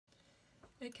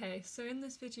Okay, so in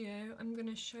this video I'm going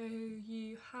to show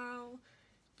you how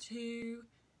to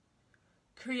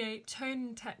create tone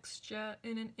and texture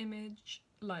in an image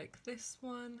like this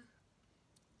one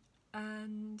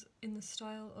and in the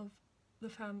style of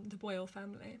the Boyle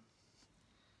family.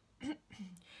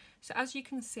 So as you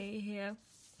can see here,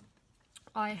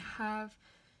 I have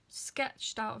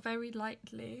sketched out very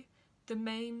lightly the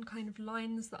main kind of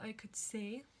lines that I could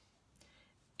see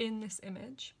in this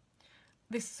image.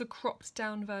 This is a cropped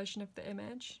down version of the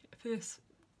image.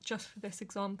 Just for this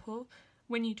example,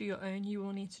 when you do your own, you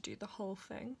will need to do the whole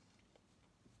thing.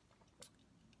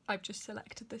 I've just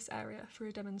selected this area for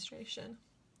a demonstration.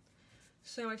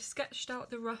 So I've sketched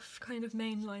out the rough kind of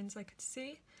main lines I could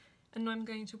see, and I'm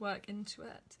going to work into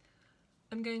it.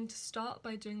 I'm going to start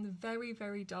by doing the very,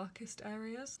 very darkest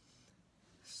areas.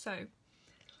 So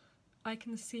I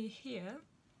can see here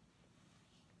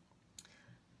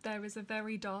there is a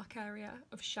very dark area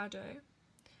of shadow,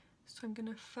 so I'm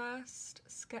going to first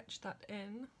sketch that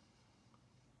in.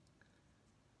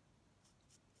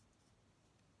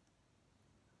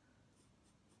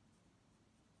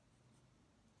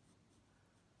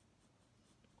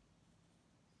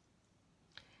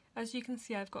 As you can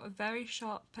see, I've got a very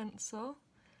sharp pencil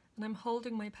and I'm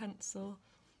holding my pencil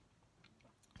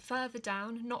further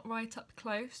down, not right up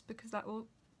close because that will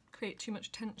create too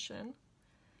much tension.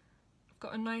 I've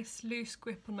got a nice loose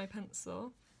grip on my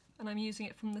pencil and I'm using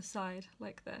it from the side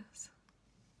like this.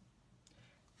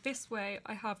 This way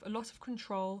I have a lot of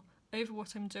control over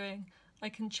what I'm doing. I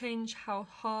can change how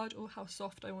hard or how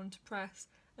soft I want to press,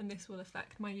 and this will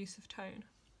affect my use of tone.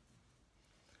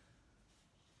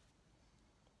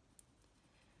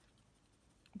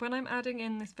 When I'm adding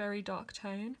in this very dark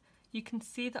tone, you can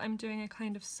see that I'm doing a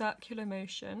kind of circular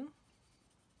motion.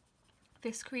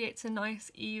 This creates a nice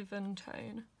even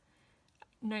tone,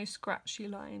 no scratchy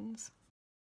lines.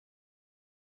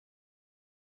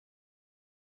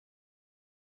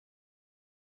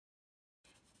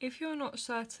 If you're not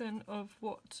certain of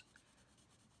what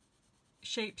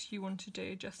shapes you want to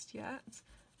do just yet,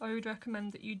 I would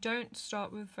recommend that you don't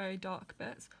start with very dark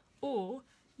bits, or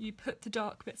you put the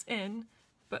dark bits in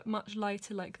but much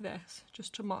lighter like this,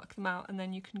 just to mark them out, and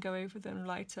then you can go over them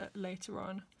lighter later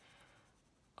on.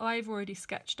 I've already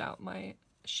sketched out my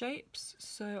shapes,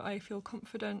 so I feel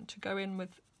confident to go in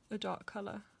with a dark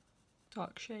colour,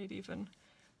 dark shade even,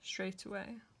 straight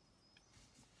away.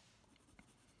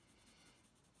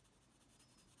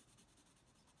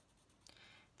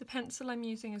 The pencil I'm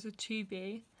using is a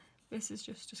 2B. This is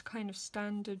just a kind of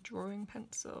standard drawing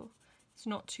pencil. It's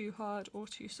not too hard or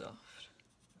too soft.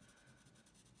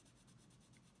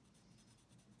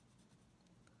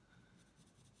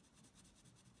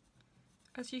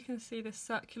 As you can see, this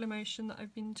circular motion that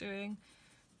I've been doing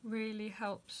really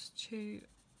helps to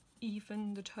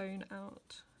even the tone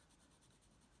out.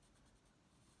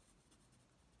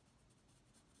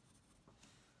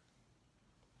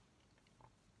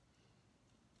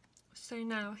 So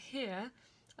now here,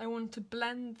 I want to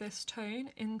blend this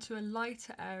tone into a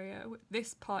lighter area.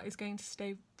 This part is going to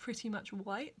stay pretty much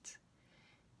white,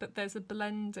 but there's a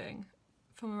blending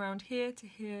from around here to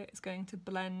here is going to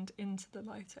blend into the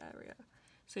lighter area.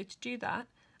 So to do that,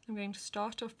 I'm going to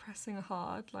start off pressing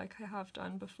hard like I have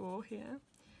done before here,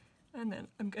 and then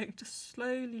I'm going to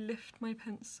slowly lift my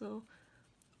pencil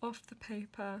off the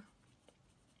paper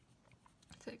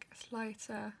so it gets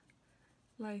lighter,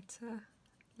 lighter,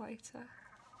 lighter.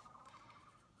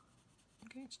 I'm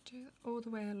going to do it all the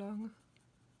way along.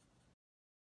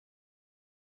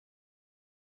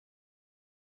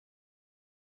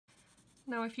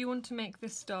 Now if you want to make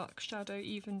this dark shadow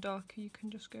even darker, you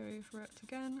can just go over it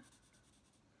again.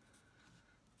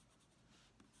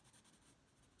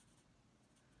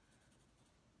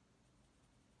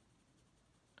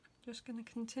 I'm just going to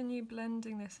continue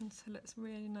blending this until it's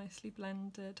really nicely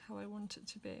blended how I want it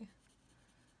to be.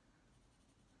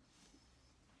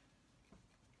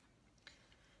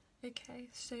 Okay,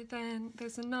 so then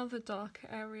there's another darker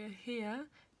area here,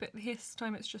 but this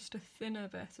time it's just a thinner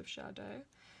bit of shadow.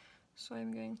 So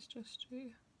I'm going to just do .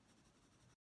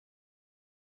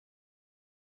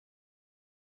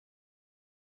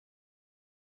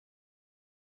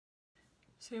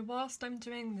 So whilst I'm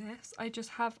doing this, I just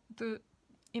have the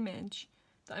image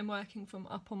that I'm working from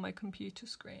up on my computer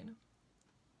screen.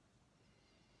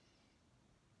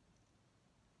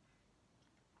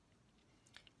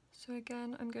 So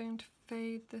again, I'm going to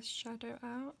fade this shadow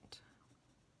out.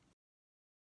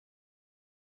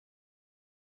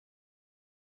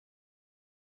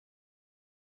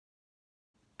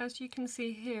 As you can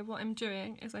see here, what I'm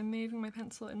doing is I'm moving my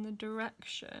pencil in the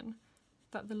direction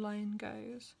that the line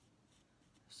goes.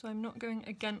 So I'm not going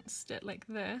against it like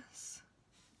this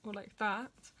or like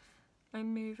that.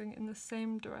 I'm moving in the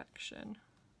same direction.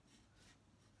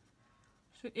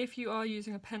 So if you are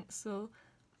using a pencil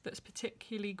that's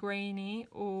particularly grainy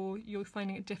or you're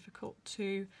finding it difficult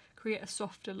to create a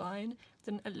softer line,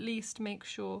 then at least make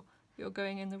sure you're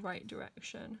going in the right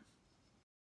direction.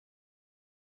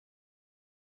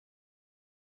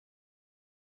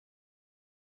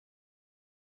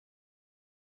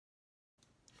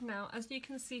 Now, as you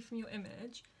can see from your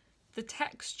image, the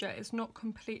texture is not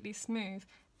completely smooth.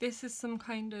 This is some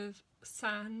kind of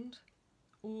sand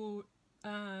or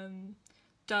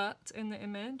dirt in the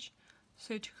image.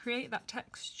 So to create that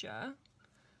texture,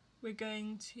 we're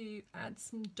going to add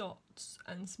some dots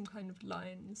and some kind of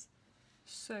lines.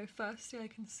 So firstly, I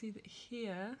can see that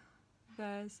here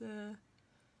there's a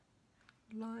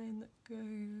line that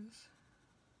goes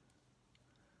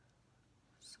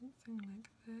something like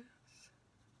this.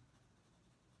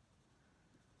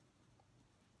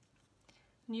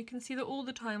 And you can see that all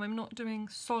the time I'm not doing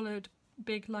solid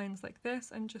big lines like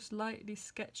this, I'm just lightly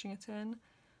sketching it in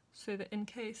so that in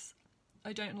case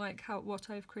I don't like what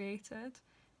I've created,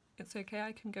 it's okay,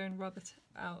 I can go and rub it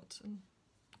out and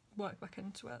work back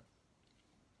into it.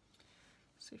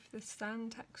 So for this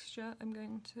sand texture, I'm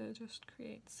going to just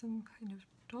create some kind of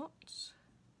dots.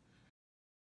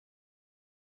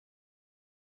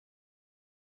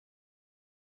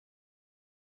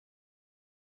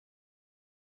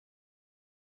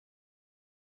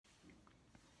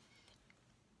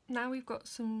 Now we've got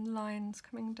some lines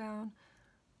coming down,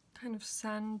 kind of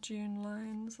sand dune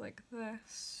lines like this.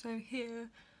 So here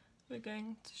we're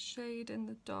going to shade in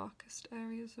the darkest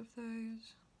areas of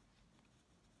those.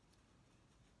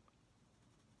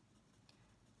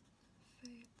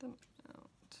 Fade them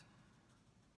out.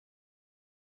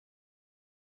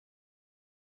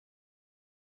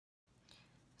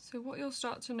 So what you'll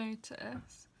start to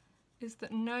notice is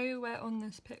that nowhere on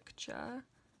this picture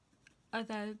are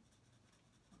there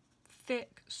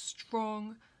thick,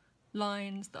 strong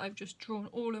lines that I've just drawn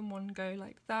all in one go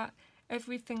like that.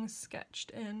 Everything's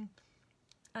sketched in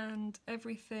and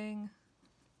everything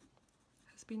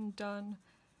has been done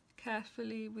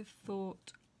carefully with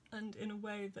thought and in a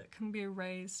way that can be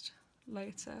erased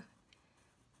later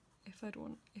if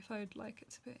I'd like it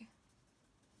to be.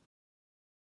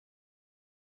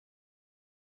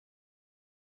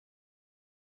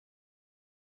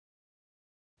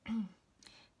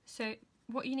 So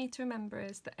what you need to remember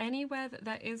is that anywhere that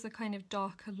there is a kind of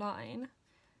darker line,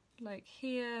 like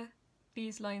here,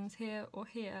 these lines here or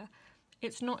here,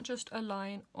 it's not just a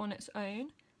line on its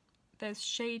own. There's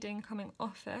shading coming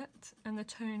off it and the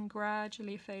tone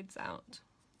gradually fades out.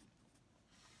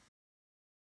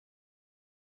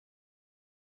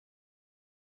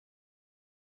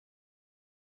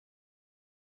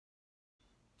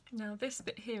 Now this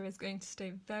bit here is going to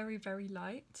stay very, very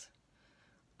light,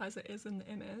 as it is in the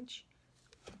image.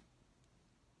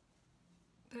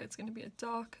 But it's going to be a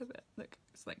darker bit that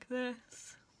goes like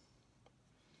this.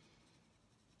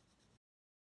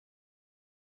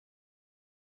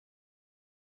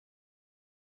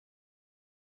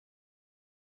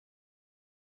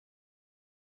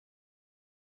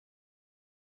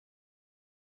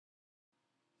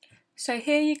 So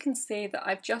here you can see that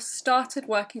I've just started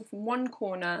working from one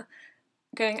corner,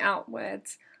 going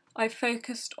outwards. I've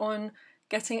focused on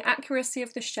getting accuracy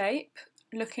of the shape,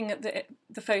 looking at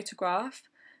the photograph.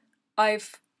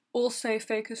 I've also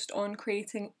focused on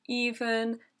creating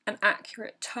even and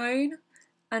accurate tone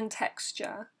and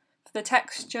texture. For the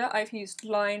texture, I've used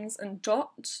lines and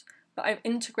dots, but I've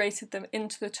integrated them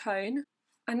into the tone.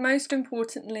 And most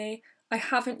importantly, I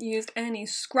haven't used any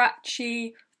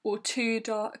scratchy or too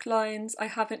dark lines. I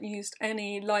haven't used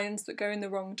any lines that go in the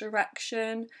wrong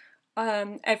direction.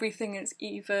 Everything is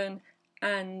even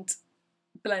and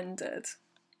blended.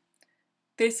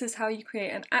 This is how you create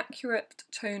an accurate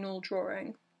tonal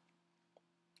drawing.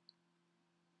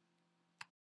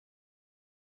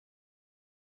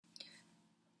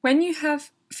 When you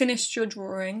have finished your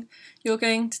drawing, you're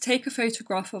going to take a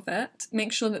photograph of it.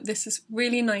 Make sure that this is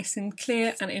really nice and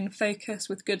clear and in focus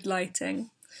with good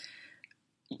lighting.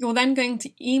 You're then going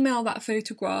to email that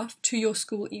photograph to your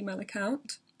school email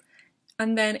account,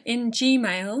 and then in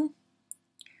Gmail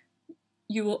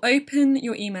you will open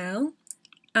your email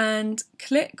and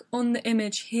click on the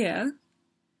image here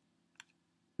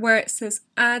where it says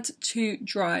add to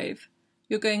drive.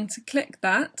 You're going to click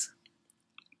that,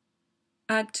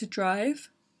 add to drive,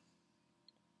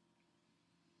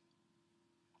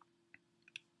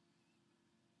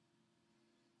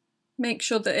 make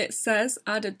sure that it says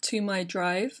added to my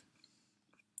drive.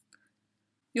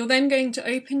 You're then going to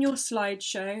open your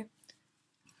slideshow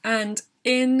And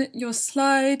in your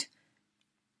slide,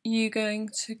 you're going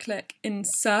to click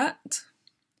Insert,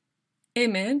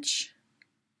 Image,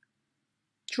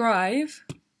 Drive.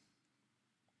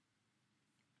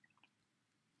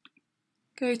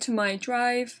 Go to My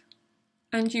Drive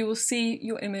and you will see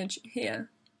your image here.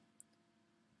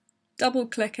 Double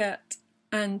click it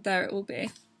and there it will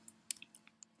be.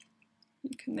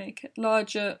 You can make it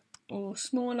larger or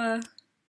smaller.